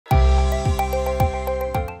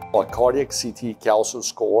A cardiac CT calcium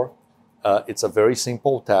score, it's a very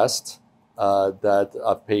simple test that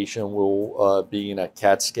a patient will be in a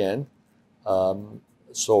CAT scan.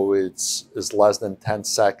 So it's less than 10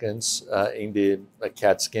 seconds in the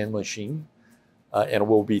CAT scan machine. And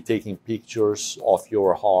we'll be taking pictures of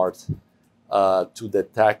your heart to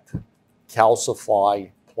detect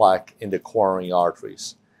calcified plaque in the coronary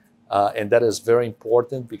arteries. And that is very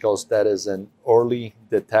important because that is an early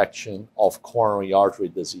detection of coronary artery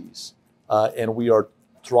disease. And we are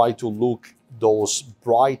trying to look those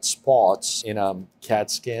bright spots in a CAT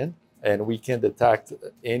scan, and we can detect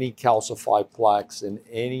any calcified plaques in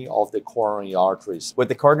any of the coronary arteries. What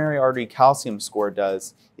the coronary artery calcium score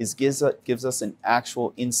does is gives us an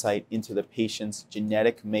actual insight into the patient's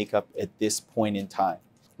genetic makeup at this point in time.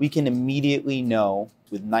 We can immediately know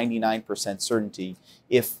with 99% certainty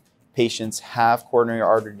if patients have coronary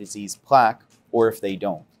artery disease plaque or if they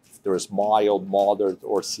don't. If there is mild, moderate,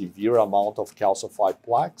 or severe amount of calcified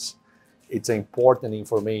plaques, it's important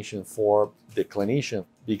information for the clinician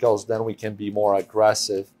because then we can be more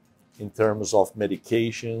aggressive in terms of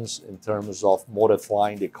medications, in terms of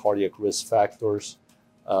modifying the cardiac risk factors,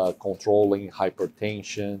 controlling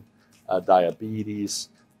hypertension, diabetes,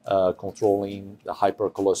 controlling the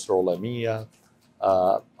hypercholesterolemia,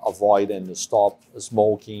 avoid and stop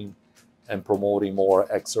smoking, and promoting more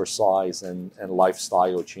exercise and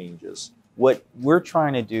lifestyle changes. What we're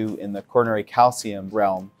trying to do in the coronary calcium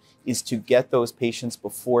realm is to get those patients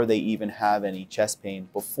before they even have any chest pain,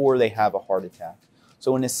 before they have a heart attack.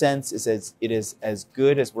 So in a sense, it is as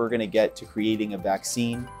good as we're going to get to creating a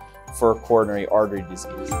vaccine for coronary artery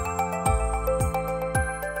disease.